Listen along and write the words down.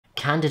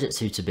Candidate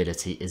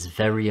suitability is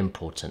very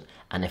important,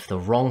 and if the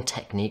wrong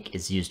technique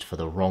is used for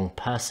the wrong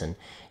person,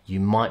 you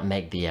might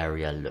make the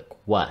area look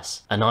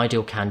worse. An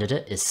ideal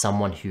candidate is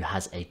someone who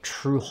has a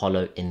true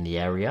hollow in the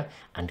area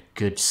and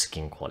good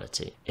skin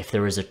quality. If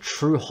there is a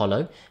true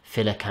hollow,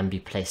 filler can be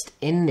placed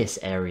in this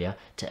area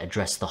to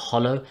address the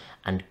hollow,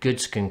 and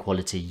good skin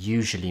quality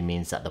usually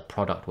means that the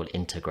product will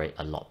integrate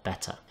a lot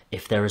better.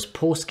 If there is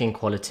poor skin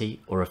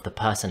quality, or if the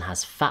person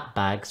has fat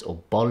bags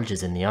or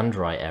bulges in the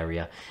under eye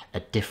area, a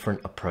different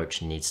approach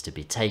needs to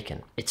be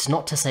taken. It's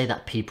not to say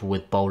that people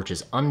with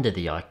bulges under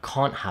the eye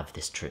can't have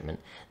this treatment.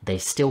 They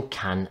still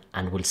can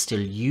and will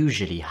still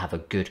usually have a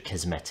good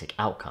cosmetic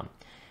outcome.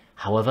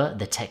 However,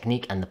 the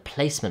technique and the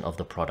placement of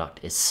the product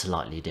is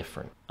slightly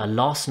different. A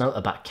last note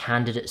about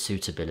candidate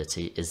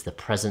suitability is the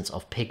presence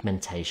of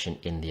pigmentation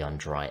in the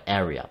under eye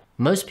area.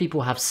 Most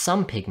people have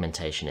some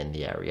pigmentation in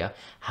the area.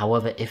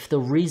 However, if the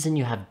reason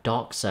you have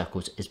dark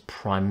circles is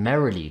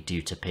primarily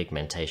due to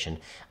pigmentation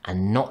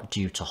and not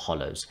due to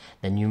hollows,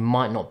 then you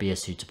might not be a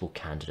suitable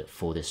candidate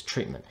for this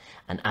treatment,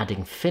 and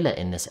adding filler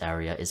in this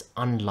area is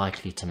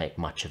unlikely to make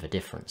much of a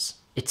difference.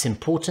 It's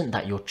important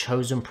that your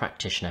chosen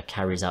practitioner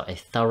carries out a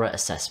thorough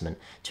assessment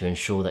to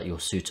ensure that you're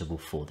suitable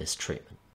for this treatment.